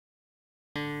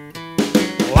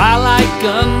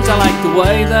guns, I like the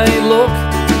way they look.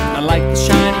 I like the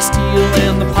shiny steel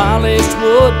and the polished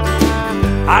wood.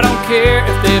 I don't care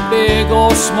if they're big or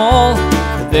small,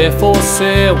 if they're for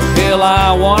sale, well, hell,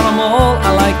 I want them all.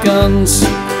 I like guns,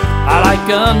 I like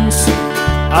guns,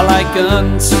 I like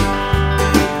guns.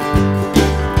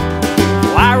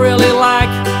 Well, I really like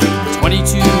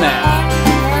 22 mag,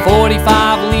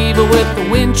 45 lever with the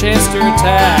Winchester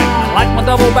tag. I like my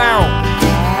double barrel,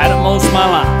 had it most of my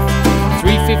life.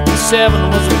 357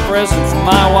 was a present from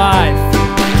my wife.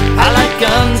 I like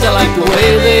guns, I like the way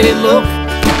they look.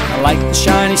 I like the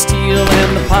shiny steel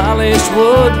and the polished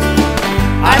wood.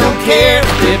 I don't care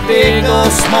if they're big or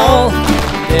small,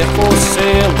 they're for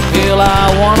sale, hell, I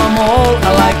want them all.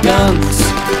 I like guns,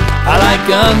 I like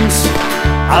guns,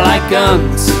 I like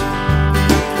guns.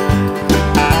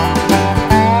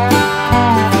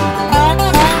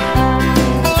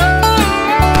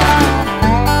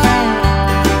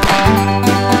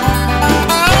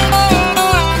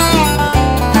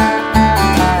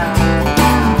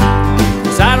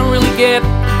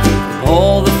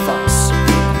 All the fuss,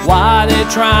 why they're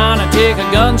trying to take the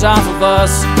guns off of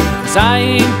us. Cause I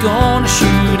ain't gonna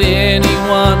shoot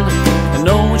anyone, and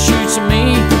no one shoots at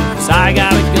me, cause I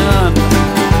got a gun.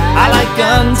 I like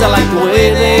guns, I like the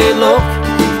way they look.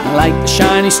 I like the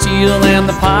shiny steel and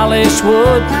the polished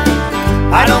wood.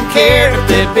 I don't care if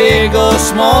they're big or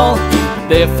small, if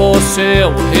they're for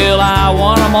sale, well, hell, I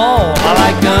want them all. I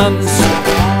like guns,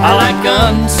 I like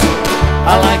guns,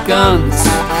 I like guns.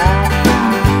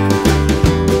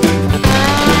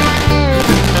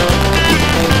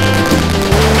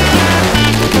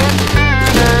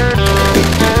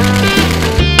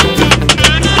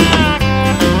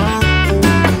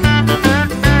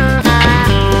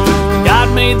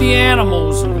 The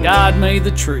animals and God made the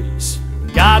trees.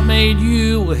 God made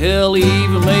you, well, hell, He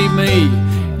even made me.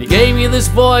 And He gave me this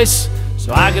voice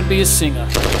so I could be a singer.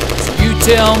 So you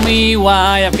tell me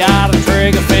why I've got a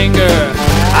trigger finger.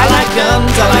 I like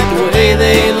guns, I like the way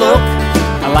they look.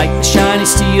 I like the shiny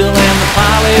steel and the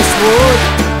polished wood.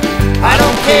 I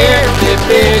don't care if they're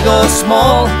big or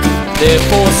small, they're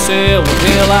for sale, well,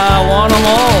 hell, I want them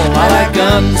all. I like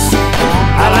guns,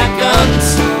 I like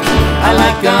guns, I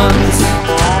like guns.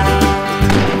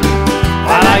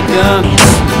 I like guns,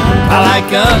 I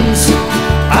like guns,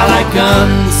 I like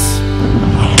guns.